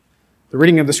The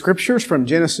reading of the Scriptures from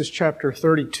Genesis chapter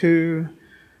 32,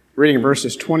 reading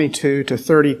verses 22 to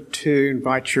 32.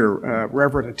 Invite your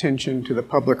reverent attention to the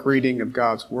public reading of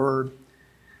God's Word.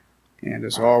 And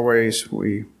as always,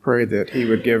 we pray that He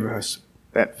would give us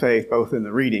that faith both in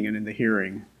the reading and in the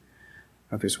hearing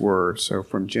of His Word. So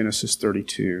from Genesis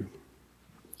 32.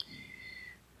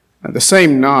 The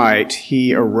same night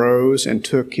he arose and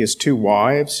took his 2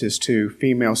 wives, his 2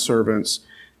 female servants,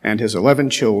 and his 11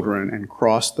 children, and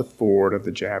crossed the ford of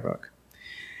the Jabbok.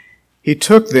 He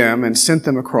took them and sent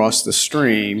them across the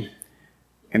stream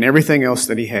and everything else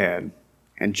that he had,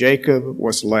 and Jacob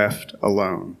was left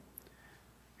alone.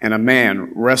 And a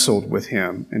man wrestled with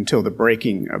him until the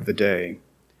breaking of the day.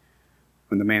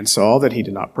 When the man saw that he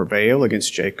did not prevail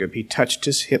against Jacob, he touched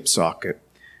his hip socket,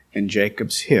 and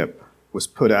Jacob's hip was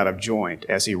put out of joint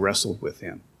as he wrestled with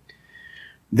him.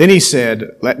 Then he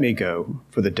said, "Let me go,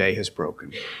 for the day has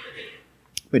broken."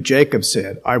 But Jacob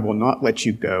said, "I will not let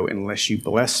you go unless you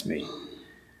bless me."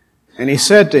 And he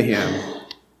said to him,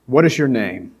 "What is your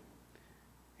name?"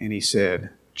 And he said,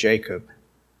 "Jacob."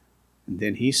 And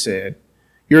then he said,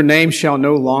 "Your name shall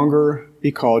no longer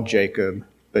be called Jacob,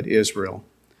 but Israel.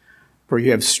 For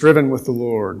you have striven with the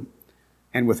Lord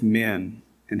and with men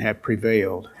and have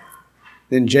prevailed."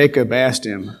 Then Jacob asked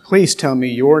him, "Please tell me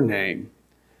your name."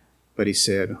 But he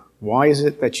said, "Why is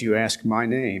it that you ask my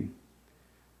name?"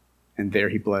 And there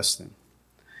he blessed them.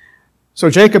 So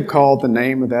Jacob called the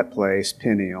name of that place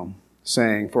Peniel,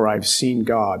 saying, "For I have seen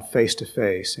God face to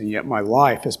face, and yet my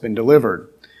life has been delivered."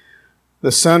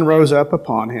 The sun rose up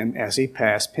upon him as he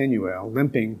passed Penuel,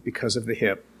 limping because of the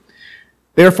hip.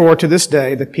 Therefore, to this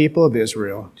day, the people of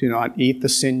Israel do not eat the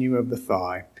sinew of the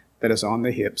thigh that is on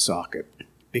the hip socket,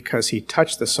 because he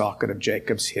touched the socket of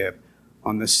Jacob's hip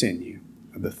on the sinew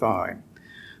of the thigh.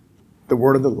 The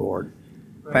word of the Lord.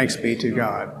 Thanks be to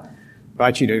God. I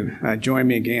invite you to join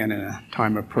me again in a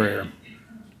time of prayer.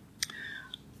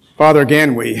 Father,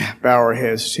 again we bow our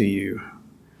heads to you.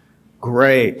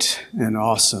 Great and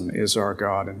awesome is our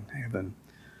God in heaven,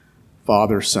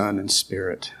 Father, Son, and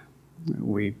Spirit.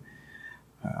 We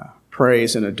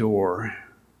praise and adore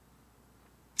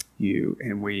you,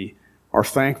 and we are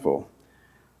thankful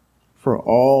for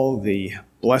all the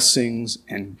blessings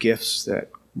and gifts that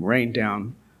rain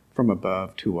down from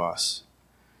above to us,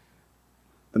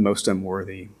 the most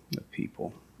unworthy of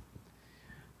people.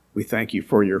 We thank you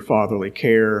for your fatherly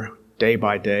care, day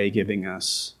by day giving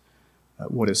us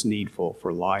what is needful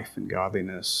for life and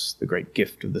godliness, the great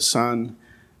gift of the Son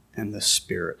and the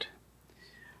Spirit.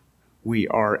 We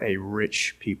are a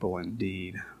rich people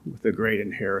indeed, with a great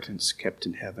inheritance kept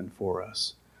in heaven for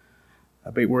us.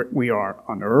 But we are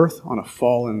on earth, on a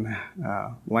fallen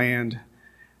land,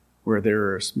 where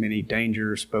there are many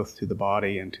dangers both to the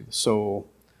body and to the soul.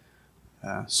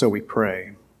 So we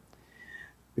pray.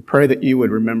 We pray that you would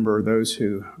remember those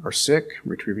who are sick,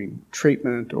 retrieving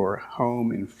treatment, or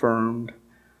home infirmed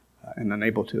and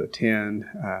unable to attend.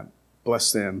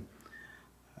 Bless them.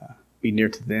 Be near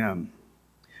to them.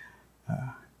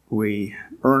 We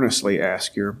earnestly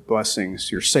ask your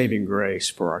blessings, your saving grace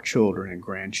for our children and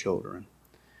grandchildren.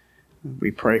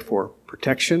 We pray for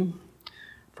protection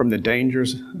from the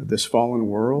dangers of this fallen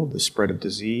world, the spread of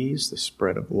disease, the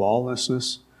spread of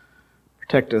lawlessness.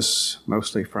 Protect us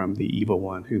mostly from the evil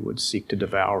one who would seek to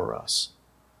devour us.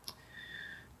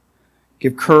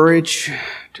 Give courage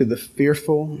to the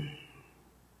fearful.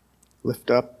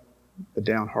 Lift up the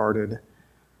downhearted.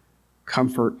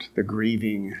 Comfort the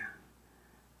grieving.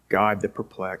 Guide the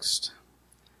perplexed.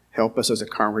 Help us as a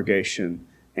congregation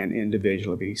and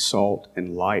individually be salt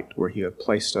and light where you have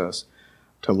placed us,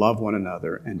 to love one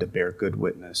another and to bear good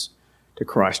witness to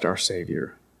Christ our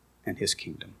Savior and his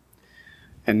kingdom.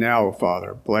 And now,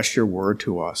 Father, bless your word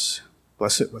to us.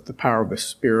 Bless it with the power of the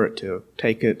Spirit to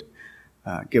take it.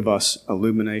 Give us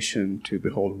illumination to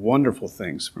behold wonderful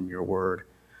things from your word.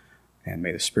 And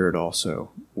may the Spirit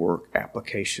also work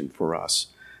application for us,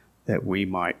 that we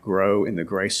might grow in the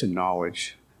grace and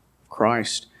knowledge of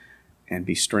Christ and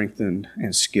be strengthened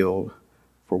and skilled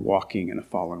for walking in a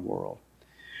fallen world.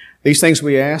 These things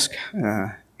we ask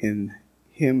in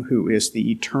him who is the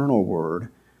eternal Word,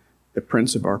 the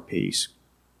Prince of our peace,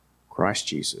 Christ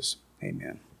Jesus.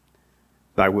 Amen.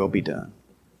 Thy will be done.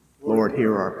 Lord,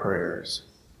 hear our prayers.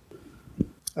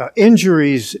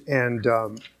 Injuries and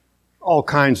all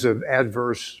kinds of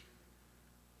adverse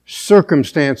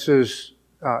circumstances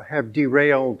have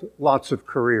derailed lots of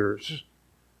careers.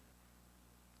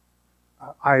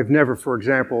 I have never, for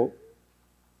example,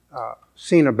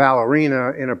 seen a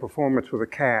ballerina in a performance with a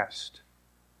cast.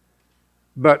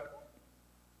 But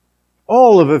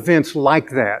all of events like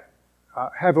that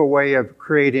have a way of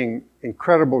creating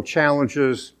incredible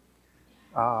challenges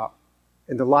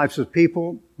in the lives of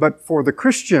people. But for the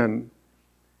Christian,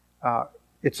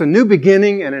 it's a new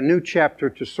beginning and a new chapter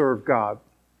to serve God,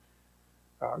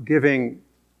 giving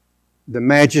the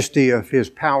majesty of His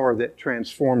power that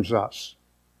transforms us.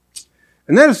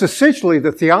 And that is essentially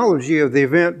the theology of the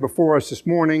event before us this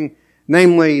morning,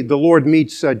 namely the Lord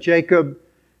meets Jacob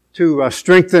to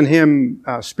strengthen him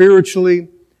spiritually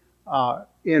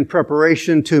in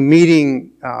preparation to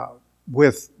meeting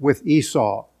with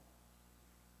Esau.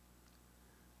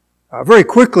 Very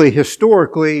quickly,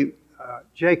 historically,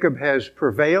 Jacob has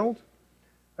prevailed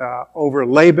over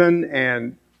Laban,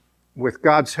 and with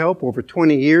God's help, over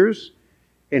 20 years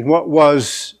in what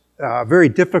was a very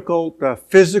difficult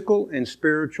physical and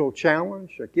spiritual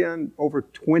challenge. Again, over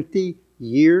 20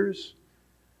 years,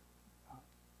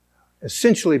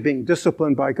 essentially being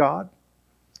disciplined by God.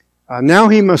 Now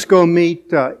he must go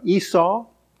meet Esau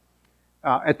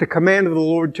at the command of the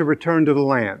Lord to return to the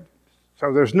land.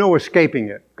 So there's no escaping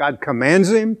it. God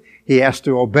commands him. He has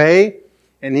to obey.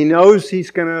 And he knows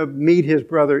he's going to meet his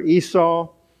brother Esau.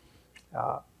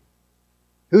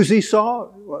 Who's Esau?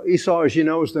 Well, Esau, as you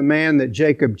know, is the man that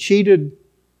Jacob cheated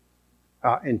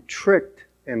and tricked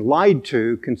and lied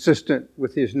to, consistent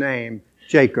with his name,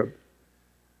 Jacob.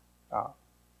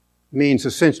 Means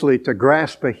essentially to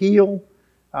grasp a heel.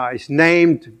 It's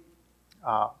named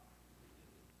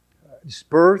his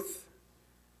birth.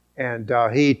 And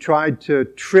he tried to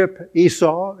trip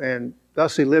Esau, and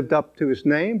thus he lived up to his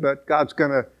name. But God's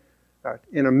going to,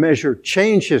 in a measure,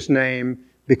 change his name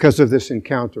because of this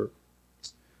encounter.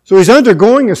 So he's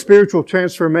undergoing a spiritual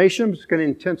transformation. It's going to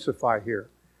intensify here.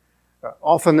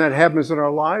 Often that happens in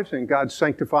our lives in God's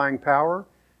sanctifying power.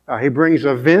 He brings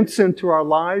events into our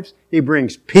lives. He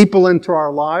brings people into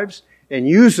our lives and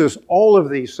uses all of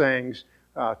these things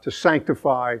to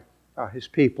sanctify His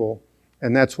people.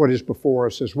 And that's what is before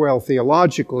us as well,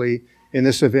 theologically, in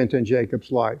this event in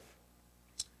Jacob's life.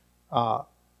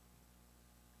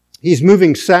 He's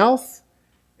moving south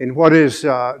in what is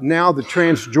now the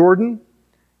Transjordan.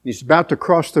 He's about to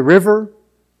cross the river.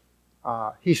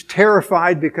 He's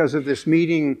terrified because of this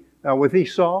meeting with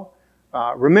Esau.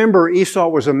 Remember, Esau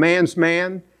was a man's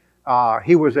man.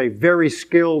 He was a very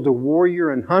skilled warrior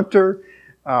and hunter.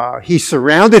 He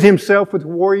surrounded himself with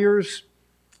warriors.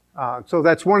 So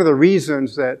that's one of the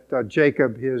reasons that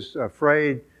Jacob is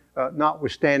afraid,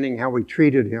 notwithstanding how we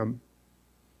treated him.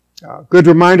 Good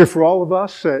reminder for all of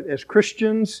us that as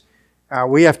Christians,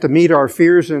 we have to meet our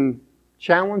fears and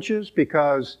challenges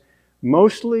because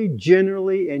mostly,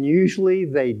 generally, and usually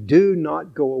they do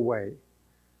not go away.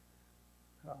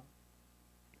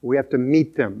 We have to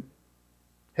meet them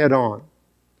head on.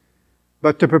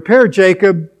 But to prepare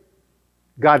Jacob,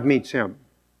 God meets him.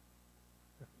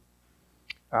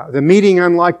 The meeting,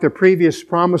 unlike the previous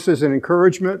promises and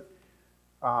encouragement,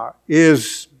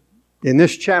 is, in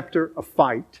this chapter, a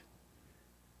fight.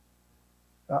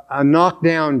 A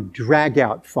knockdown,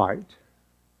 drag-out fight.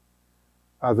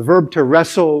 The verb to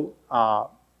wrestle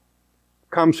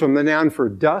comes from the noun for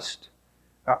dust.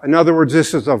 In other words,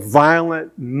 this is a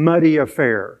violent, muddy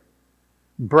affair.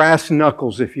 Brass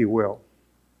knuckles, if you will.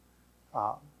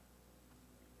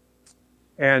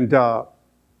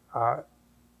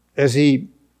 As he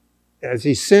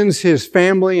sends his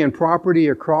family and property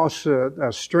across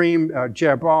a stream,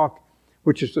 Jabbok,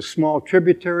 which is a small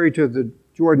tributary to the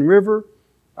Jordan River,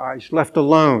 he's left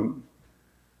alone.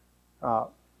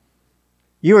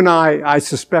 You and I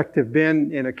suspect, have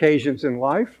been in occasions in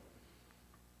life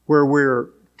where we're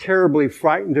terribly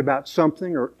frightened about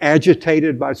something or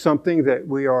agitated by something that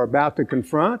we are about to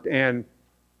confront, and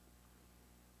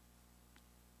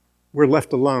we're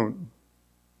left alone.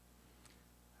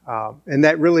 And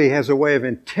that really has a way of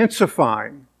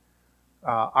intensifying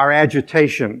our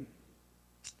agitation.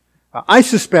 I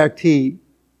suspect he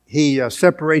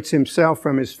separates himself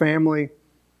from his family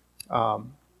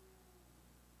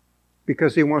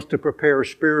because he wants to prepare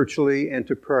spiritually and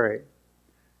to pray.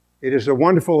 It is a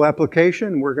wonderful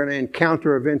application. We're going to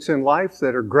encounter events in life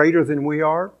that are greater than we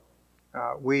are.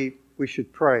 We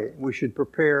should pray. We should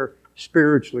prepare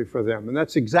spiritually for them. And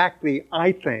that's exactly,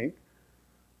 I think,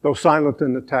 though silent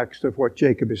in the text, of what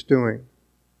Jacob is doing.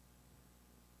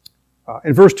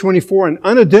 In verse 24, an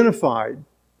unidentified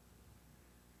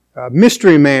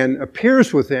mystery man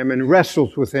appears with him and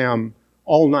wrestles with him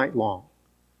all night long.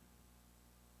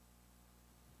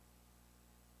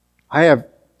 I have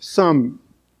some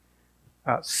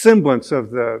semblance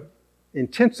of the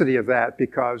intensity of that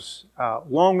because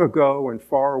long ago and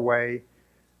far away,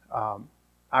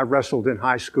 I wrestled in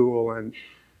high school, and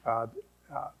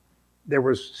there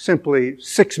was simply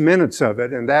 6 minutes of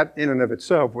it, and that in and of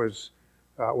itself was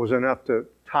enough to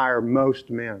tire most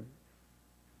men.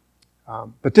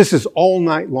 But this is all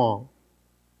night long.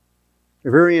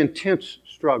 A very intense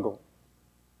struggle.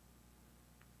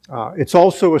 It's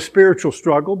also a spiritual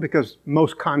struggle because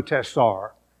most contests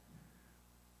are.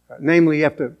 Namely, you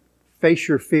have to face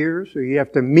your fears, or you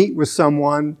have to meet with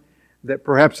someone that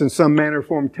perhaps in some manner or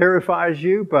form terrifies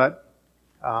you, but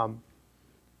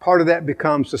part of that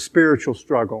becomes a spiritual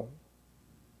struggle.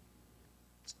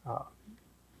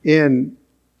 In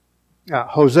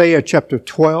Hosea chapter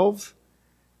 12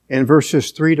 and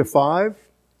verses 3 to 5,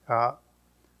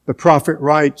 the prophet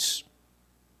writes,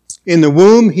 "In the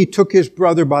womb he took his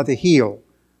brother by the heel."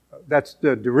 That's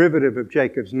the derivative of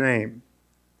Jacob's name.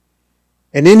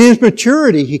 "And in his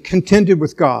maturity he contended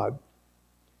with God.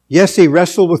 Yes, he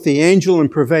wrestled with the angel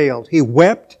and prevailed. He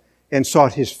wept and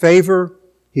sought his favor.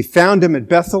 He found him at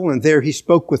Bethel, and there he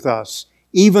spoke with us.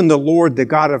 Even the Lord, the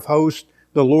God of hosts,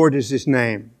 the Lord is his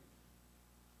name."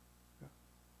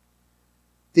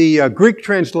 The Greek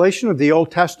translation of the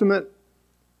Old Testament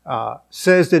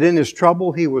says that in his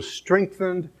trouble he was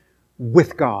strengthened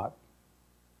with God.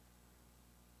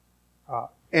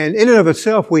 And in and of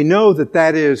itself, we know that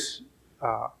that is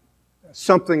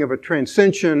something of a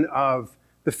transcension of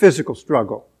the physical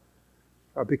struggle,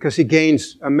 because he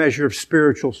gains a measure of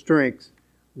spiritual strength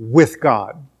with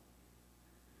God.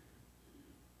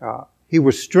 He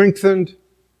was strengthened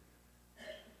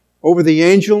over the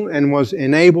angel and was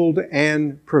enabled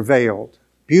and prevailed.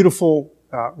 Beautiful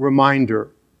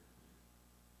reminder.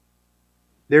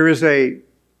 There is a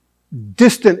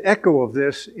distant echo of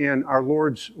this in our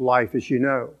Lord's life, as you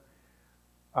know.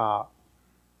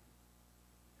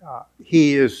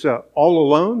 He is all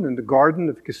alone in the Garden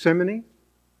of Gethsemane.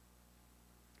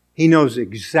 He knows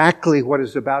exactly what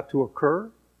is about to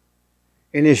occur.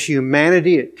 In his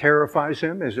humanity, it terrifies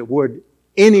him as it would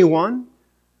anyone.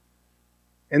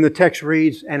 And the text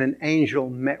reads, "And an angel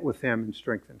met with him and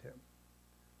strengthened him."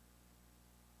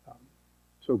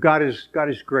 So God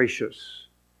is gracious.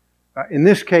 In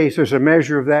this case, there's a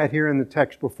measure of that here in the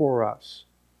text before us.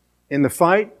 In the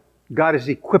fight, God is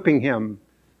equipping him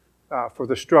for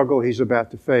the struggle he's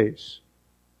about to face.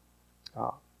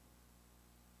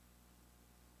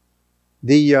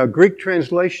 The Greek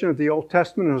translation of the Old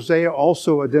Testament, Hosea,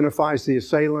 also identifies the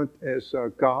assailant as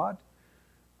God.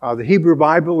 The Hebrew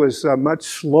Bible is much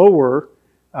slower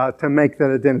to make that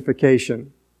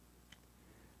identification.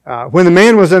 When the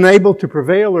man was unable to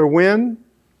prevail or win,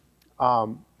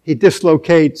 he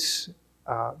dislocates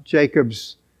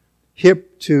Jacob's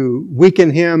hip to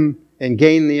weaken him and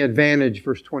gain the advantage,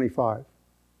 verse 25.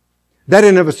 That in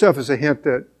and of itself is a hint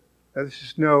that this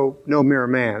is no mere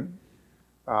man.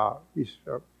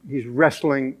 He's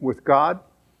wrestling with God,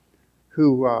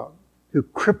 who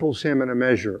cripples him in a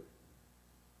measure.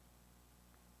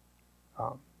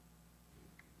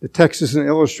 The text is an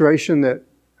illustration that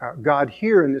God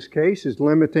here in this case is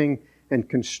limiting and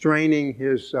constraining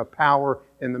his power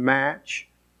in the match.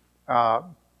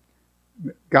 God,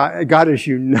 as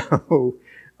you know,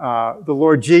 the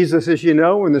Lord Jesus, as you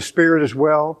know, and the Spirit as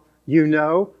well, you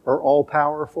know, are all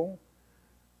powerful.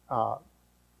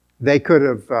 They could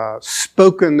have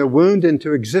spoken the wound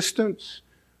into existence,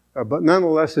 but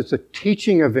nonetheless, it's a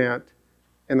teaching event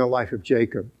in the life of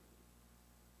Jacob.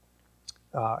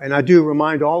 And I do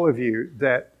remind all of you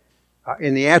that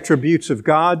in the attributes of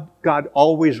God, God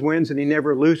always wins and He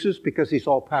never loses because He's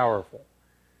all-powerful.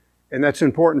 And that's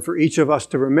important for each of us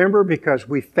to remember because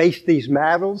we face these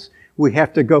battles. We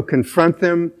have to go confront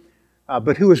them.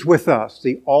 But who is with us?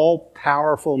 The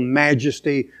all-powerful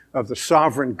majesty of the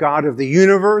sovereign God of the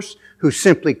universe who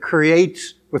simply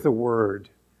creates with a word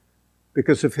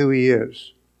because of who He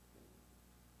is.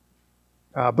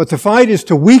 But the fight is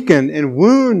to weaken and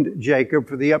wound Jacob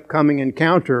for the upcoming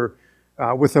encounter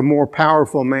with a more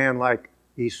powerful man like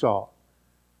Esau.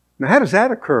 Now, how does that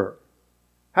occur?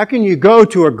 How can you go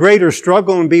to a greater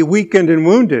struggle and be weakened and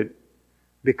wounded?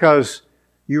 Because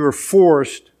you are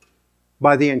forced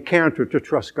by the encounter to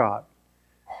trust God.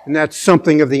 And that's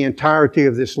something of the entirety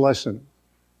of this lesson.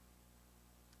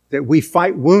 That we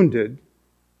fight wounded,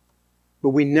 but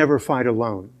we never fight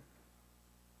alone.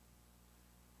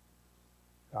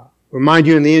 Remind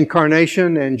you in the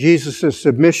incarnation and Jesus'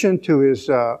 submission to His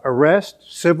arrest,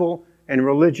 civil and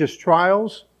religious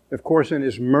trials, of course in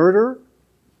His murder,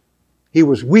 He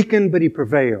was weakened, but He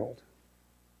prevailed.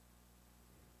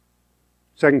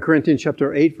 2 Corinthians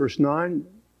chapter 8, verse 9,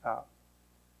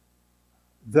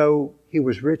 though He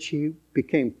was rich, He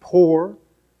became poor,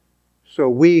 so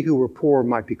we who were poor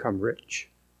might become rich.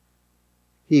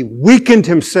 He weakened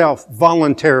Himself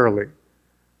voluntarily.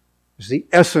 It's the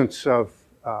essence of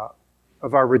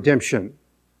our redemption.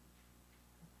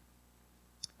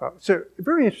 It's a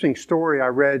very interesting story I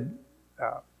read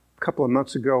a couple of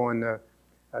months ago in the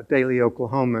Daily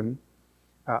Oklahoman.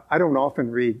 I don't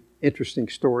often read interesting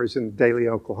stories in the Daily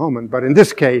Oklahoman, but in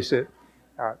this case it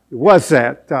was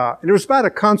that. And it was about a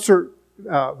concert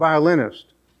violinist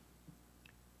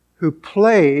who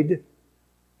played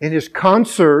in his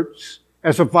concerts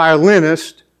as a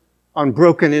violinist on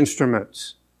broken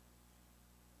instruments.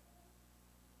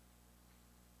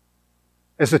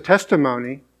 As a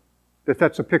testimony that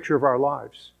that's a picture of our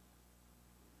lives.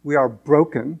 We are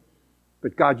broken,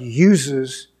 but God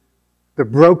uses the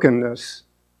brokenness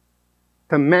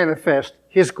to manifest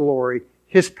His glory,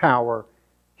 His power,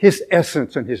 His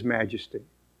essence, and His majesty.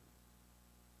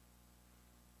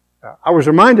 I was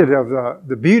reminded of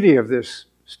the beauty of this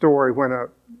story when a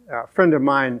friend of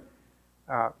mine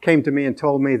came to me and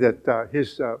told me that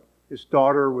his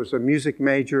daughter was a music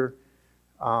major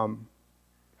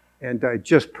and I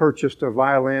just purchased a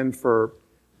violin for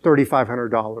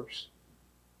 $3,500.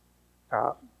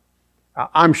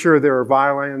 I'm sure there are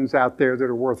violins out there that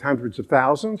are worth hundreds of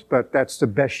thousands, but that's the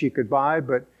best she could buy.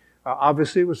 But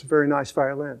obviously it was a very nice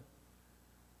violin.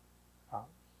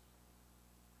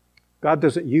 God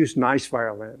doesn't use nice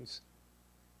violins.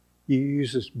 He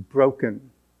uses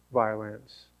broken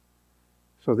violins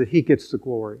so that He gets the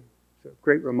glory. It's a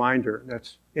great reminder.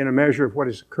 That's in a measure of what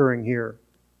is occurring here.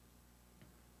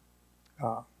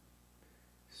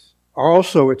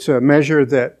 Also, it's a measure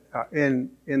that in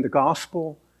the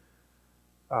gospel,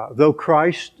 though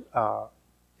Christ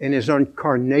in His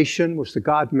incarnation was the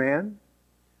God-man,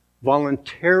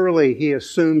 voluntarily He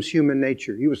assumes human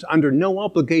nature. He was under no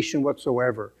obligation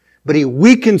whatsoever, but He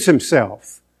weakens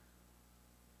Himself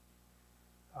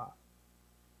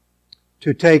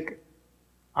to take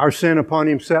our sin upon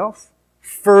Himself,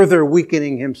 further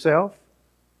weakening Himself,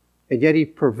 and yet He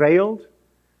prevailed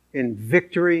in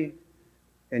victory,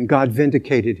 and God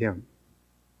vindicated Him.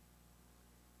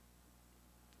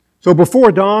 So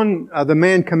before dawn, the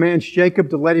man commands Jacob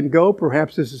to let him go.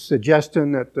 Perhaps this is a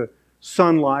suggestion that the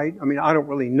sunlight, I don't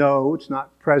really know, it's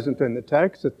not present in the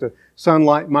text, that the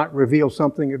sunlight might reveal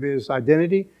something of his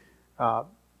identity.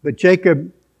 But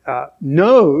Jacob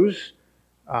knows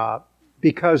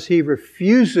because he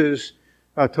refuses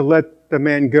to let the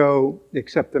man go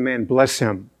except the man bless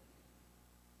him.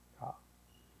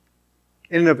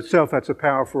 In and of itself, that's a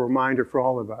powerful reminder for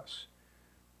all of us.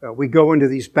 We go into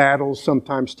these battles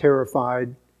sometimes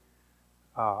terrified.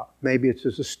 Maybe it's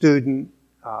as a student.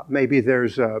 Maybe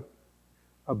there's a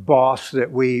boss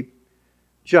that we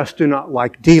just do not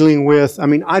like dealing with.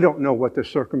 I don't know what the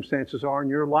circumstances are in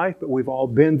your life, but we've all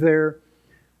been there.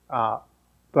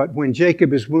 But when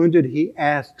Jacob is wounded, he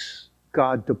asks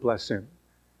God to bless him.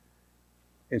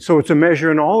 And so it's a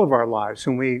measure in all of our lives.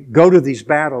 When we go to these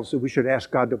battles, that we should ask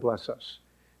God to bless us.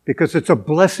 Because it's the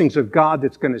blessings of God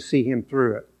that's going to see him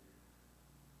through it.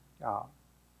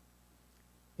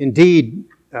 Indeed,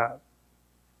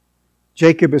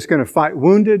 Jacob is going to fight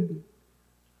wounded,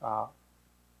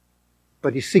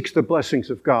 but he seeks the blessings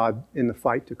of God in the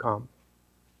fight to come.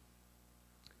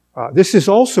 This is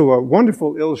also a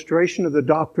wonderful illustration of the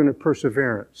doctrine of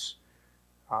perseverance.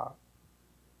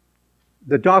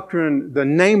 The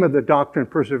name of the doctrine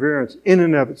of perseverance in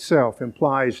and of itself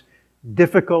implies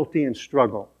difficulty and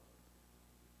struggle.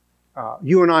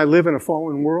 You and I live in a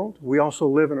fallen world. We also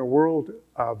live in a world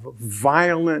of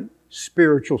violent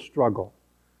spiritual struggle.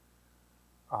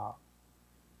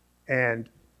 And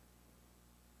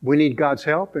we need God's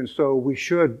help, and so we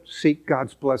should seek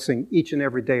God's blessing each and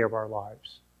every day of our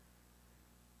lives.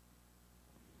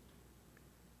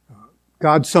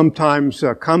 God sometimes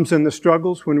comes in the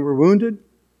struggles when we're wounded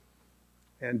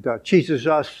and teaches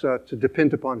us to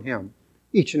depend upon Him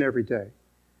each and every day.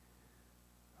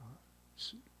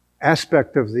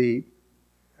 Aspect of the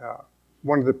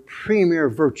one of the premier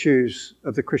virtues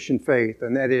of the Christian faith,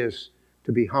 and that is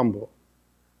to be humble.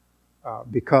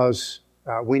 Because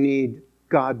we need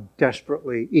God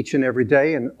desperately each and every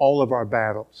day in all of our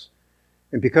battles.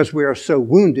 And because we are so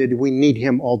wounded, we need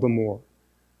Him all the more.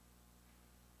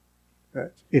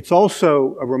 It's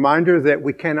also a reminder that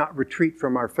we cannot retreat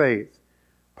from our faith.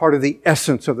 Part of the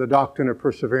essence of the doctrine of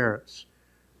perseverance.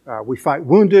 We fight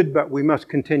wounded, but we must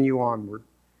continue onward.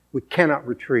 We cannot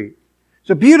retreat. It's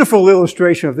a beautiful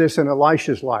illustration of this in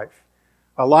Elisha's life.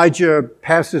 Elijah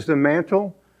passes the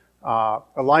mantle.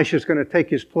 Elisha's going to take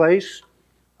his place.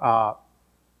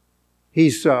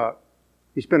 He's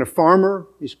been a farmer.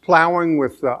 He's plowing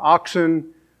with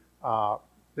oxen.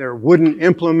 There are wooden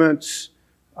implements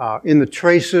in the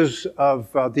traces of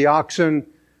the oxen.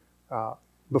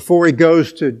 Before he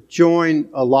goes to join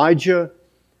Elijah,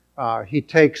 he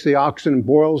takes the oxen,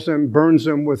 boils them, burns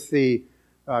them with the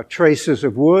traces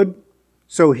of wood.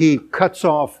 So he cuts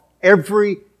off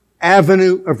every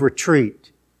avenue of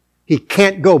retreat. He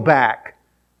can't go back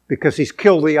because he's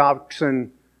killed the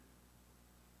oxen,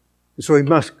 so he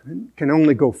can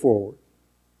only go forward.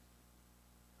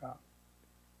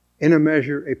 In a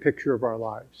measure, a picture of our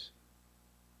lives.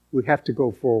 We have to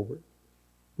go forward.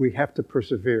 We have to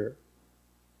persevere.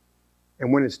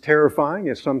 And when it's terrifying,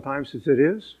 as sometimes as it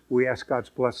is, we ask God's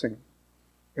blessing.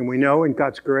 And we know in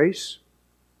God's grace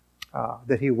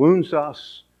that He wounds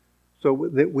us so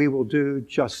that we will do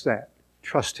just that.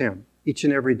 Trust Him each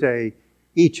and every day,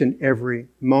 each and every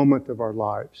moment of our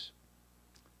lives.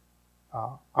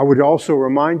 I would also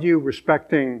remind you,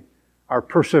 respecting our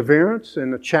perseverance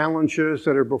and the challenges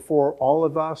that are before all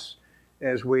of us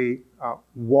as we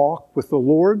walk with the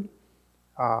Lord,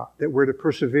 that we're to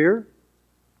persevere.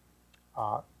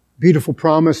 Beautiful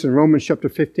promise in Romans chapter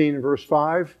 15 and verse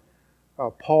 5.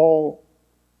 Paul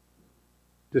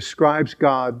describes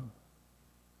God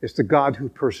as the God who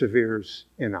perseveres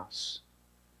in us.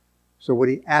 So what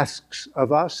He asks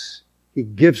of us, He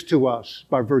gives to us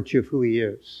by virtue of who He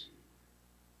is.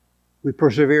 We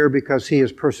persevere because He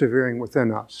is persevering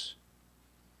within us.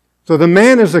 So the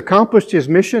man has accomplished his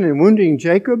mission in wounding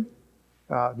Jacob,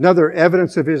 another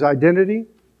evidence of his identity,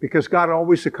 because God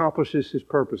always accomplishes His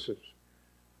purposes.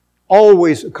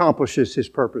 Always accomplishes His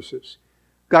purposes.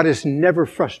 God is never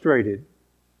frustrated.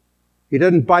 He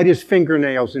doesn't bite His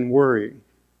fingernails in worry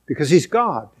because He's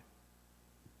God.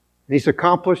 And He's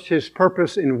accomplished His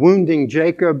purpose in wounding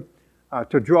Jacob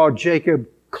to draw Jacob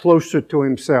closer to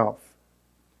Himself.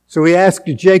 So He asked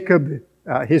Jacob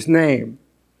his name.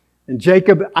 And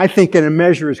Jacob, I think in a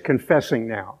measure, is confessing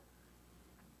now.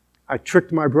 I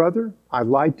tricked my brother. I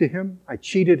lied to him. I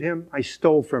cheated him. I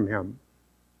stole from him.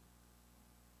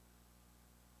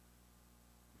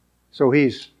 So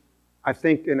he's, I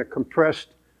think, in a compressed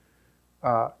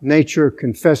nature,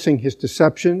 confessing his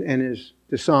deception and his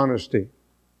dishonesty.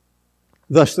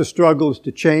 Thus, the struggle is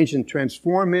to change and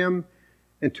transform him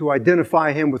and to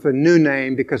identify him with a new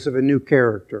name because of a new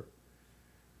character.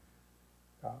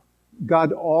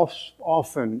 God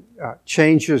often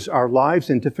changes our lives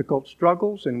in difficult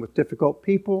struggles and with difficult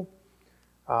people.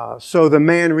 So the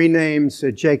man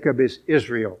renames Jacob as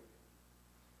Israel.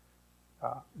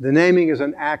 The naming is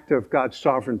an act of God's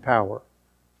sovereign power.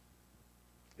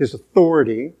 His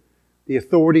authority, the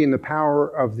authority and the power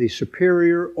of the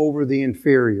superior over the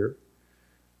inferior.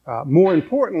 More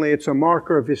importantly, it's a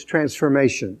marker of His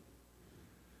transformation.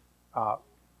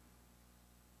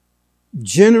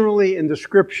 Generally, in the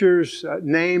Scriptures,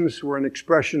 names were an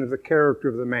expression of the character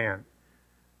of the man.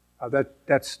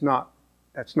 That's not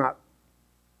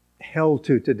held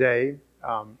to today.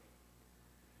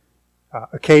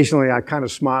 Occasionally, I kind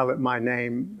of smile at my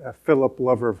name, Philip,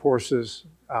 lover of horses.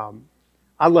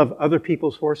 I love other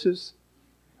people's horses,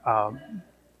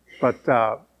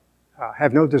 but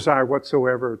have no desire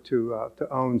whatsoever to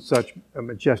own such a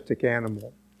majestic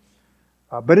animal.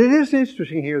 But it is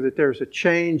interesting here that there's a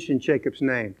change in Jacob's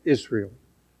name, Israel.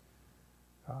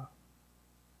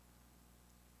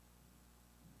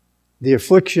 The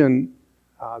affliction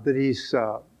that he's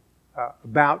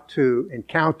about to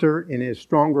encounter in his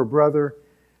stronger brother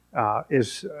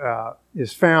is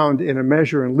found in a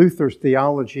measure in Luther's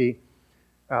theology.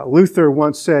 Luther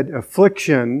once said,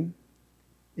 "Affliction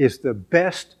is the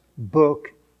best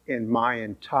book in my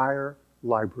entire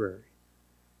library."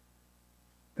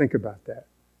 Think about that.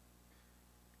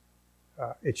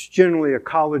 It's generally a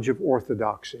college of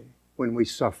orthodoxy when we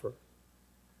suffer,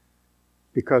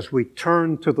 because we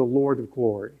turn to the Lord of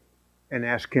glory and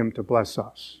ask Him to bless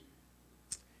us.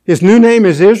 His new name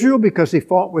is Israel because he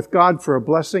fought with God for a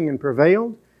blessing and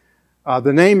prevailed.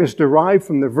 The name is derived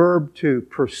from the verb to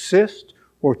persist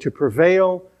or to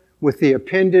prevail with the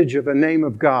appendage of a name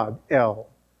of God, El,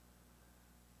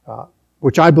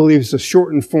 which I believe is a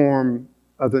shortened form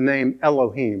of the name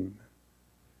Elohim.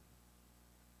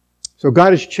 So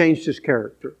God has changed His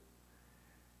character.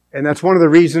 And that's one of the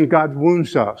reasons God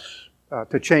wounds us,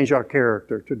 to change our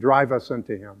character, to drive us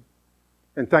unto Him.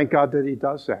 And thank God that He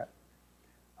does that.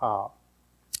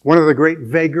 One of the great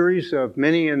vagaries of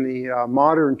many in the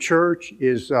modern church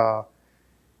is that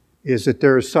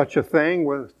there is such a thing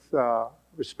with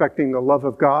respecting the love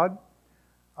of God.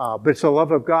 But it's a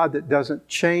love of God that doesn't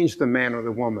change the man or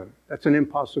the woman. That's an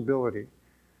impossibility.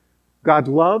 God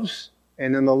loves,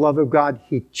 and in the love of God,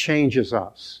 He changes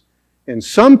us. And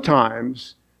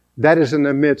sometimes that is in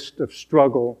the midst of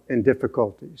struggle and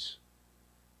difficulties.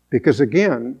 Because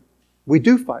again, we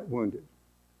do fight wounded,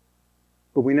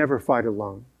 but we never fight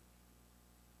alone.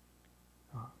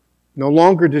 No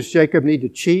longer does Jacob need to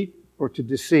cheat or to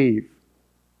deceive.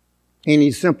 He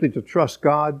needs simply to trust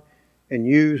God and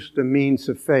use the means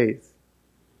of faith.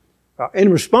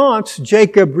 In response,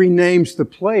 Jacob renames the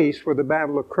place where the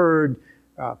battle occurred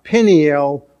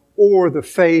Peniel, or the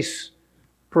face,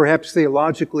 perhaps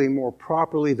theologically more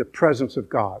properly, the presence of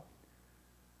God.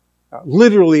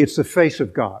 Literally, it's the face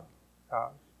of God.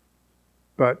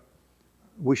 But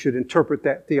we should interpret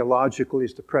that theologically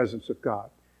as the presence of God.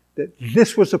 That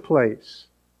this was a place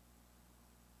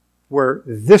where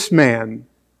this man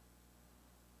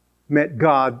met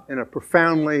God in a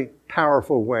profoundly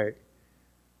powerful way.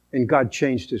 And God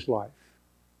changed his life.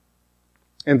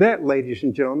 And that, ladies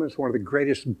and gentlemen, is one of the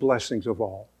greatest blessings of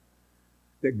all.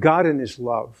 That God in His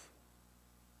love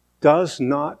does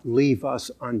not leave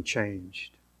us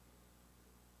unchanged.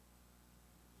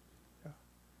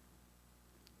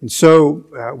 And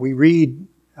so we read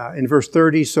in verse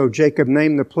 30, so Jacob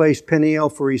named the place Peniel,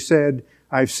 for he said,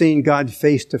 I've seen God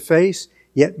face to face,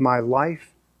 yet my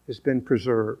life has been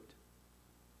preserved.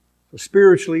 So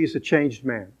spiritually, he's a changed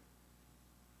man.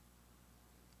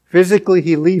 Physically,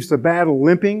 he leaves the battle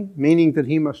limping, meaning that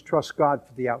he must trust God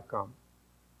for the outcome.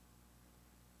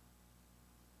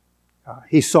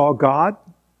 He saw God,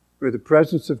 or the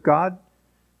presence of God.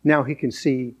 Now he can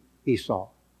see Esau.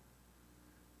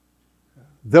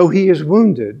 Though he is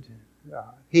wounded,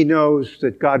 he knows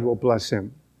that God will bless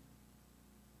him.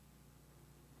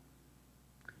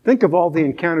 Think of all the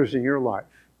encounters in your life.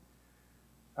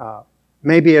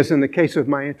 Maybe as in the case of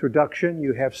my introduction,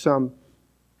 you have some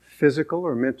physical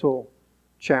or mental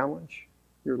challenge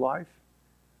in your life.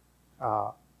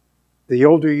 The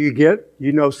older you get,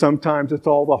 you know sometimes it's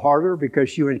all the harder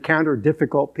because you encounter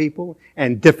difficult people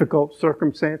and difficult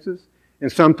circumstances.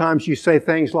 And sometimes you say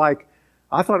things like,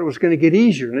 I thought it was going to get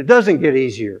easier, and it doesn't get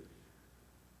easier.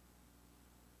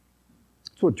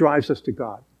 That's what drives us to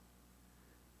God.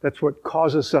 That's what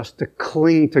causes us to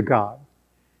cling to God.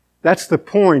 That's the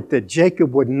point that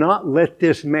Jacob would not let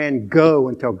this man go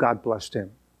until God blessed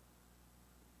him.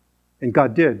 And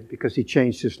God did, because He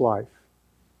changed his life.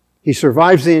 He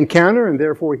survives the encounter, and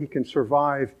therefore he can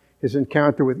survive his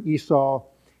encounter with Esau,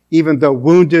 even though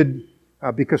wounded,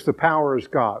 because the power is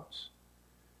God's.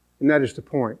 And that is the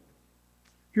point.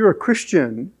 If you're a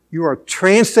Christian, you are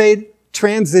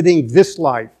transiting this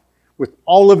life with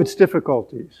all of its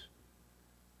difficulties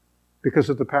because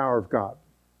of the power of God.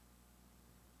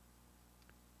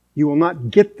 You will not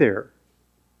get there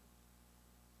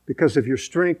because of your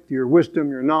strength, your wisdom,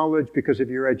 your knowledge, because of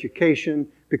your education,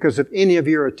 because of any of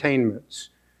your attainments.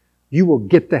 You will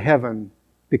get to heaven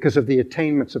because of the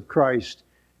attainments of Christ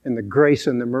and the grace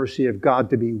and the mercy of God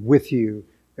to be with you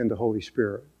in the Holy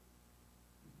Spirit.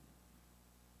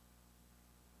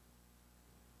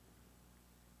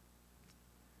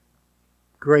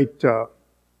 Great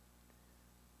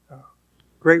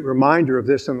reminder of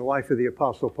this in the life of the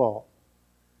Apostle Paul.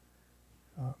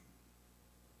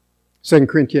 2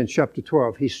 Corinthians chapter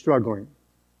 12, he's struggling.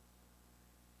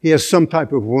 He has some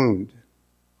type of wound.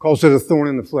 Calls it a thorn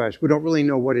in the flesh. We don't really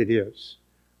know what it is.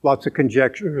 Lots of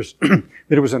conjectures that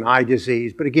it was an eye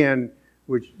disease. But again,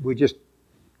 we just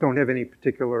don't have any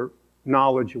particular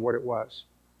knowledge of what it was.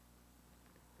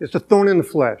 It's a thorn in the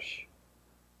flesh.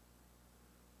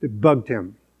 It bugged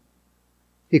him.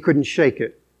 He couldn't shake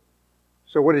it.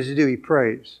 So what does he do? He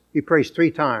prays. He prays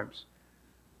 3 times.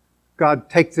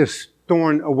 God, take this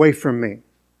thorn away from me.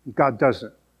 God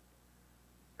doesn't.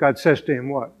 God says to him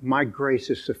what? My grace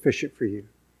is sufficient for you.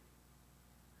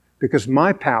 Because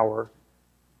my power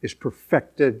is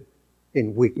perfected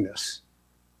in weakness.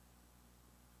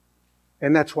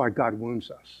 And that's why God wounds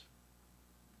us.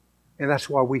 And that's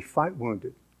why we fight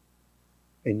wounded.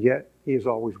 And yet, He is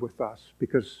always with us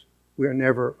because we are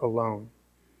never alone.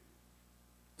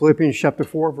 Philippians chapter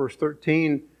 4, verse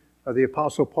 13, the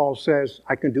Apostle Paul says,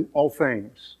 I can do all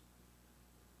things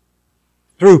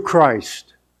through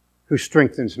Christ who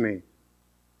strengthens me.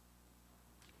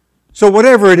 So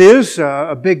whatever it is,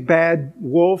 a big bad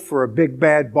wolf or a big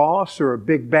bad boss or a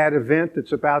big bad event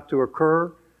that's about to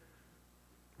occur,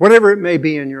 whatever it may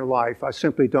be in your life, I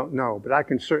simply don't know. But I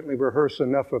can certainly rehearse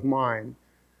enough of mine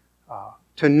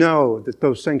to know that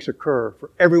those things occur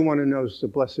for everyone who knows the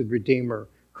blessed Redeemer,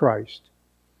 Christ.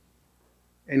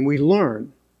 And we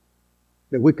learn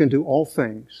that we can do all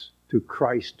things through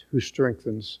Christ who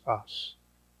strengthens us.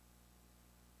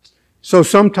 So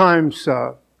sometimes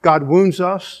God wounds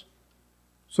us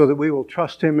so that we will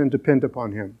trust Him and depend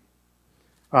upon Him.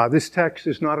 This text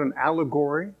is not an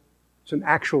allegory. It's an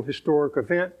actual historic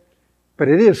event. But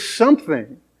it is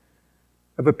something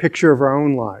of a picture of our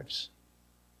own lives.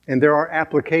 And there are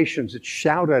applications that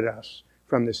shout at us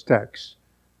from this text.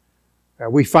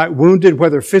 We fight wounded,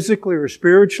 whether physically or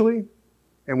spiritually,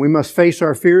 and we must face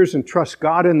our fears and trust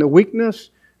God in the weakness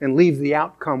and leave the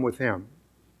outcome with Him.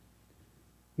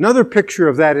 Another picture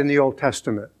of that in the Old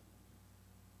Testament.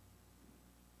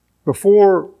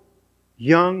 Before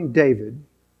young David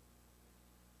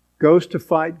goes to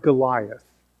fight Goliath,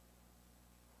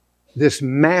 this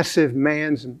massive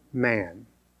man's man,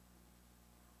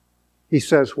 he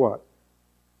says what?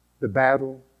 The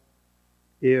battle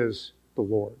is the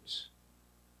Lord's.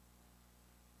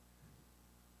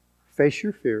 Face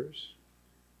your fears.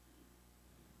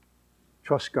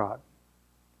 Trust God.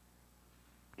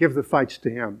 Give the fights to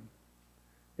Him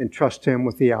and trust Him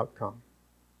with the outcome.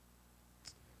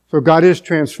 So God is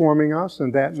transforming us,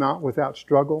 and that not without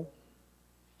struggle,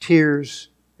 tears,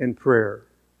 and prayer.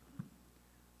 I'm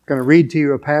going to read to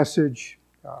you a passage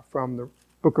from the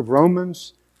book of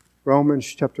Romans, Romans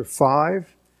chapter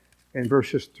 5 and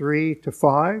verses 3 to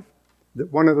 5.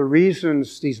 That one of the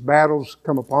reasons these battles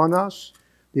come upon us,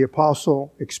 the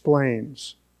apostle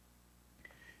explains.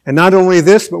 And not only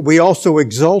this, but we also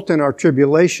exult in our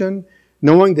tribulation,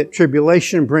 knowing that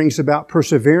tribulation brings about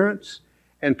perseverance,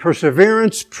 and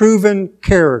perseverance, proven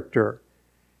character,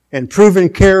 and proven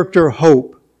character,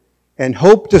 hope. And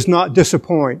hope does not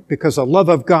disappoint, because the love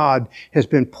of God has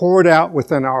been poured out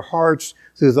within our hearts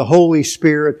through the Holy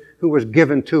Spirit who was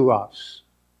given to us.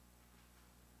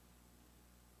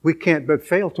 We can't but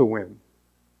fail to win,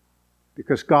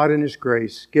 because God in His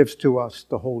grace gives to us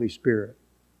the Holy Spirit.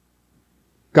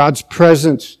 God's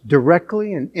presence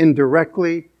directly and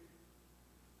indirectly.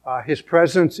 His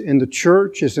presence in the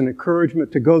church is an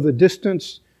encouragement to go the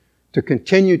distance, to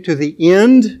continue to the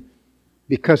end,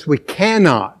 because we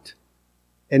cannot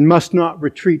and must not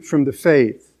retreat from the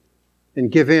faith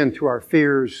and give in to our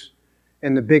fears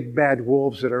and the big bad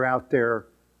wolves that are out there,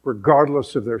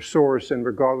 regardless of their source and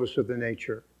regardless of the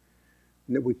nature.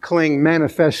 And that we cling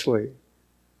manifestly,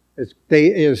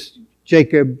 as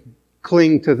Jacob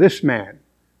cling to this man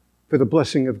for the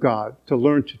blessing of God, to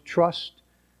learn to trust,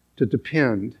 to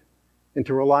depend, and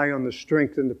to rely on the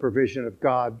strength and the provision of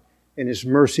God and His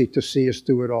mercy to see us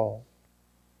through it all.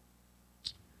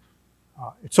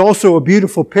 It's also a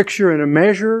beautiful picture and a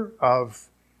measure of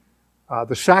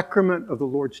the sacrament of the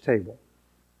Lord's table,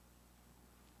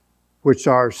 which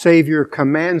our Savior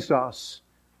commands us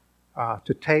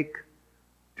to take,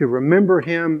 to remember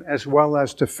Him as well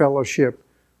as to fellowship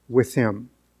with Him.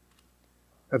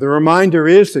 Now, the reminder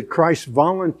is that Christ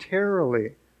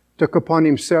voluntarily took upon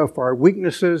Himself our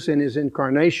weaknesses in His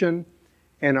incarnation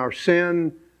and our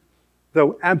sin,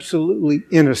 though absolutely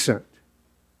innocent.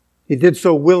 He did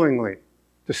so willingly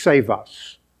to save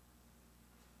us.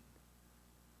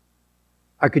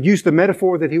 I could use the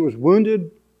metaphor that He was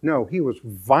wounded. No, He was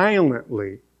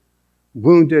violently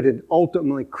wounded and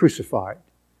ultimately crucified,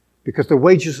 because the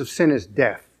wages of sin is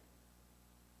death,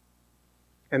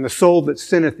 and the soul that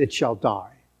sinneth, it shall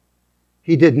die.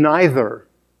 He did neither,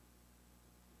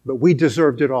 but we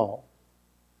deserved it all.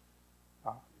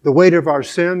 The weight of our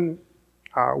sin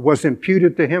was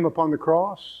imputed to Him upon the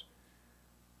cross.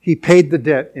 He paid the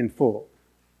debt in full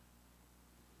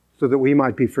so that we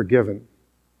might be forgiven.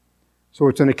 So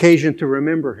it's an occasion to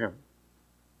remember Him,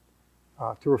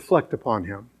 to reflect upon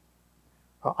Him.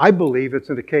 I believe it's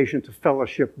an occasion to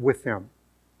fellowship with Him,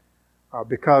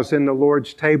 because in the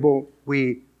Lord's table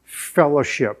we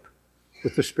fellowship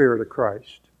with the Spirit of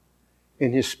Christ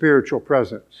in His spiritual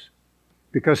presence,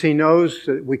 because He knows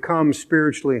that we come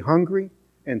spiritually hungry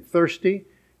and thirsty,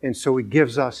 and so He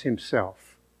gives us Himself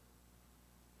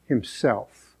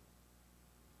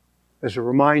as a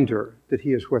reminder that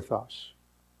He is with us.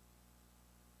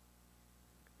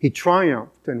 He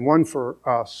triumphed and won for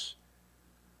us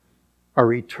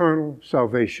our eternal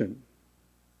salvation.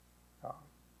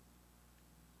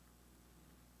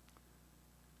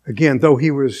 Again, though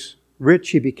He was rich,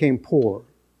 He became poor,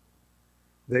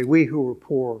 that we who were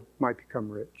poor might become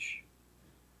rich.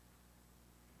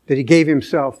 That He gave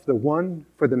Himself the one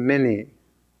for the many.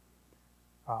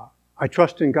 I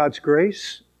trust in God's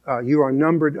grace. You are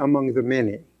numbered among the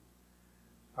many,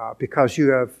 because you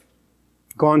have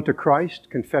gone to Christ,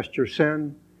 confessed your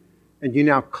sin, and you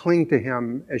now cling to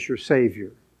Him as your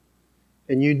Savior.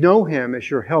 And you know Him as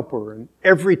your helper in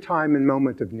every time and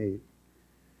moment of need.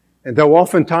 And though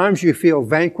oftentimes you feel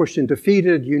vanquished and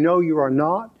defeated, you know you are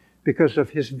not, because of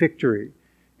His victory,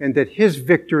 and that His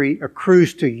victory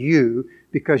accrues to you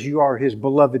because you are His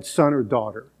beloved son or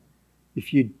daughter.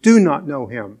 If you do not know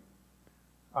Him,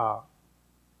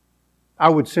 I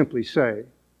would simply say,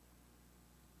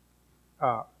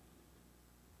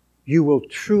 you will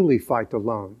truly fight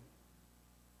alone,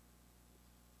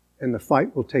 and the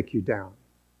fight will take you down,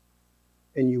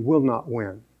 and you will not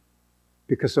win,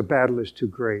 because the battle is too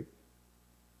great.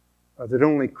 That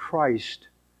only Christ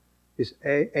is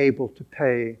able to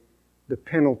pay the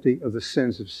penalty of the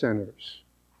sins of sinners.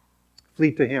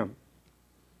 Flee to Him.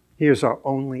 He is our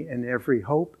only and every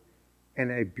hope, and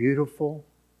a beautiful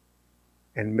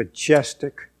and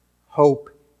majestic hope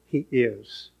He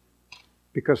is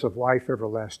because of life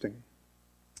everlasting.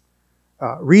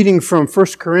 Reading from 1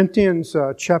 Corinthians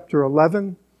chapter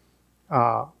 11,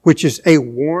 which is a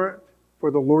warrant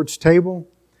for the Lord's table.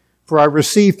 For I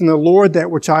received from the Lord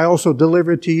that which I also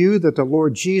delivered to you, that the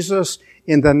Lord Jesus,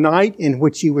 in the night in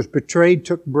which He was betrayed,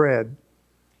 took bread.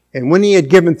 And when He had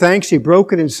given thanks, He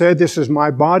broke it and said, "This is my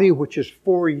body, which is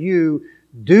for you.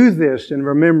 Do this in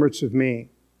remembrance of me."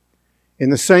 In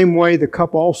the same way, the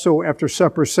cup also after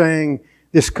supper, saying,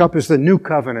 "This cup is the new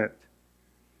covenant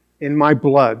in my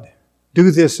blood. Do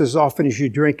this as often as you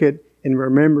drink it in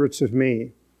remembrance of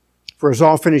me. For as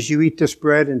often as you eat this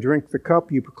bread and drink the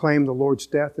cup, you proclaim the Lord's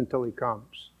death until He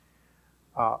comes."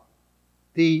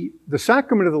 The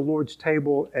sacrament of the Lord's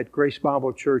table at Grace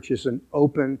Bible Church is an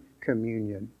open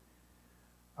communion,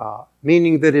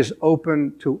 meaning that is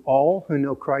open to all who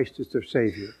know Christ as their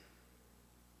Savior.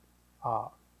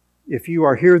 If you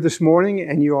are here this morning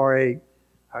and you are a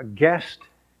guest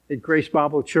at Grace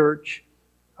Bible Church,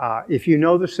 if you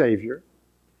know the Savior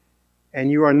and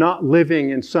you are not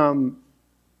living in some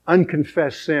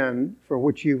unconfessed sin for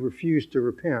which you refuse to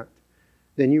repent,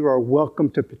 then you are welcome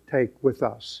to partake with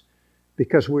us,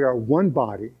 because we are one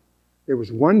body. There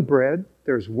was one bread,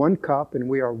 there's one cup, and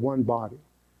we are one body.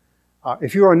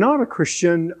 If you are not a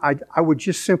Christian, I would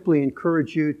just simply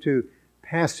encourage you to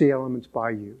pass the elements by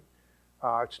you.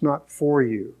 It's not for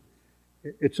you.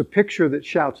 It's a picture that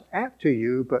shouts to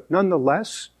you, but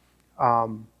nonetheless,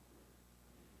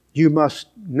 you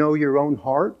must know your own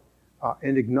heart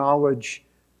and acknowledge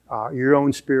your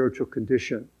own spiritual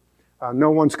condition. No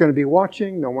one's going to be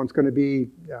watching. No one's going to be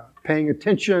paying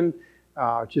attention.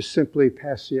 Just simply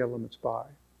pass the elements by.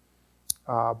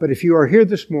 But if you are here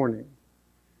this morning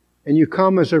and you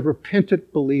come as a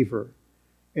repentant believer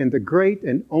in the great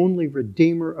and only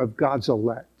Redeemer of God's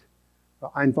elect,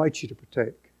 I invite you to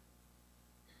partake,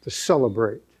 to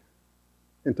celebrate,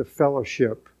 and to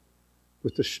fellowship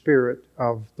with the Spirit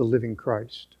of the living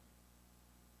Christ.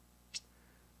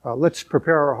 Let's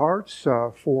prepare our hearts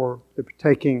for the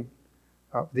partaking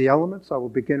of the elements. I will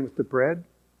begin with the bread.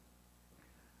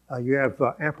 You have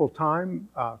ample time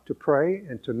to pray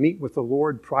and to meet with the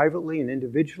Lord privately and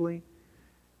individually,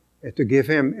 and to give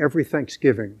Him every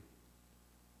thanksgiving,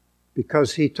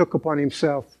 because He took upon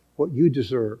Himself what you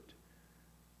deserved,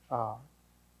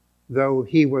 though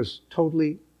He was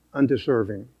totally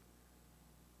undeserving,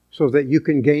 so that you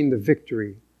can gain the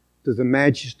victory through the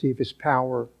majesty of His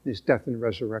power, His death and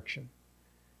resurrection,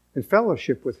 and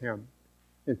fellowship with Him,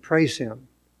 and praise Him,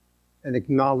 and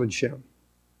acknowledge Him,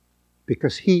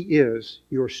 because He is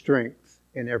your strength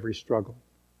in every struggle.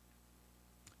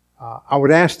 I would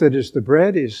ask that as the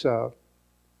bread is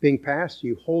being passed,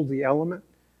 you hold the element,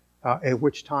 at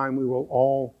which time we will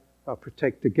all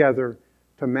partake together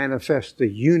to manifest the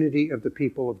unity of the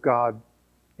people of God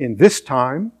in this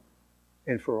time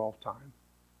and for all time.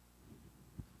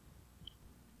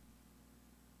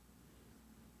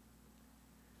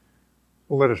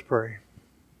 Well, let us pray.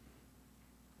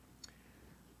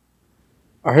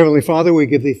 Our Heavenly Father, we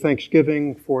give Thee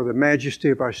thanksgiving for the majesty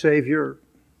of our Savior,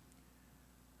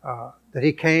 that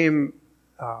He came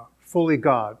fully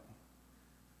God,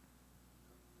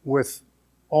 with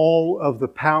all of the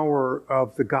power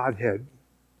of the Godhead,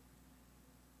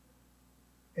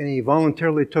 and He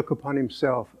voluntarily took upon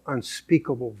Himself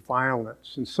unspeakable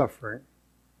violence and suffering.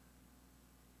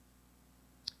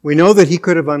 We know that He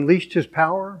could have unleashed His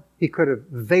power. He could have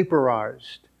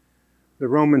vaporized the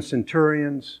Roman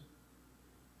centurions.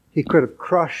 He could have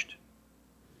crushed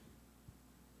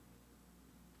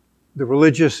the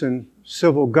religious and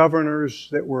civil governors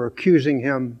that were accusing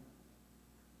Him.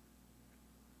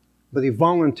 But He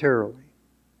voluntarily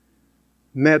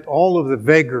met all of the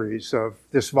vagaries of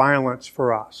this violence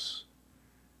for us.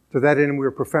 To that end, we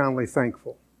are profoundly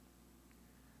thankful.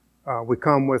 We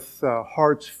come with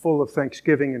hearts full of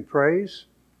thanksgiving and praise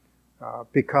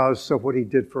because of what He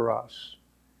did for us.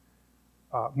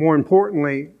 More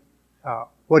importantly,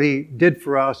 what He did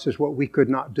for us is what we could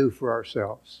not do for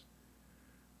ourselves.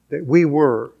 That we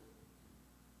were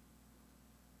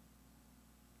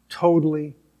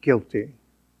totally guilty.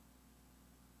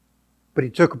 But He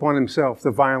took upon Himself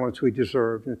the violence we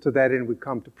deserved. And to that end, we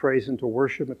come to praise and to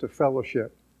worship and to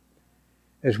fellowship,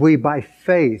 as we, by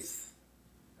faith,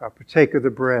 partake of the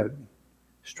bread.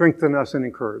 Strengthen us and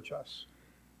encourage us.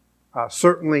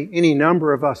 Certainly, any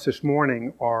number of us this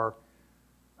morning are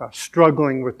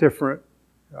struggling with different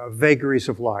vagaries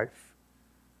of life.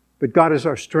 But God is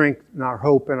our strength and our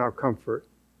hope and our comfort.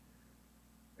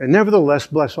 And nevertheless,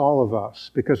 bless all of us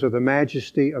because of the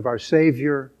majesty of our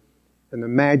Savior and the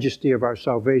majesty of our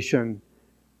salvation.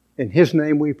 In His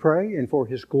name we pray, and for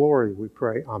His glory we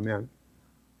pray. Amen.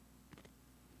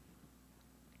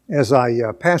 As I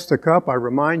pass the cup, I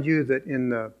remind you that in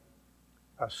the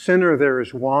center there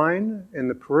is wine. In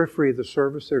the periphery of the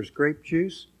service there's grape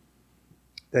juice,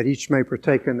 that each may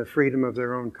partake in the freedom of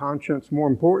their own conscience. More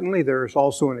importantly, there is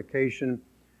also an occasion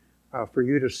for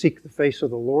you to seek the face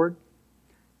of the Lord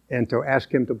and to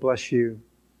ask Him to bless you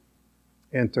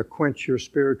and to quench your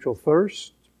spiritual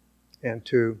thirst and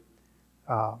to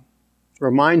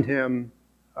remind Him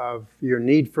of your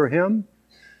need for Him,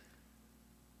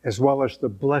 as well as the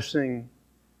blessing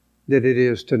that it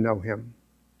is to know Him.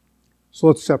 So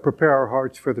let's prepare our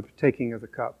hearts for the taking of the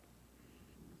cup.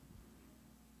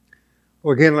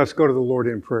 Well, again, let's go to the Lord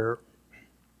in prayer.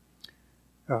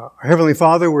 Our Heavenly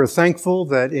Father, we're thankful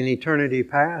that in eternity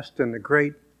past, in the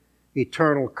great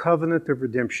eternal covenant of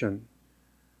redemption,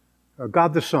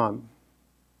 God the Son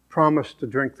promised to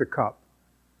drink the cup,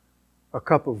 a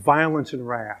cup of violence and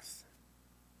wrath,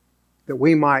 that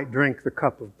we might drink the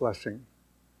cup of blessing.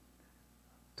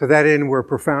 To that end, we're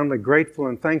profoundly grateful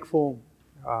and thankful.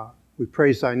 We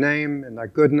praise Thy name and Thy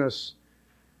goodness,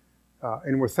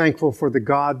 and we're thankful for the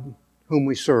God whom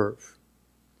we serve.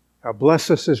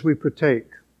 Bless us as we partake.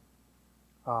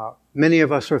 Many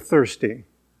of us are thirsty.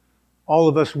 All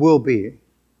of us will be.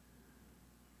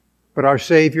 But our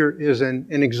Savior is an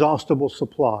inexhaustible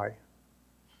supply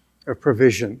of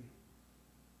provision.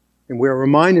 And we are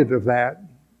reminded of that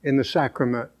in the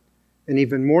sacrament. And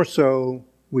even more so,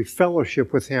 we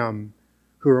fellowship with Him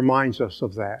who reminds us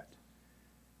of that.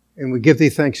 And we give Thee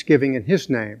thanksgiving in His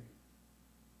name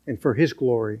and for His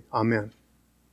glory. Amen.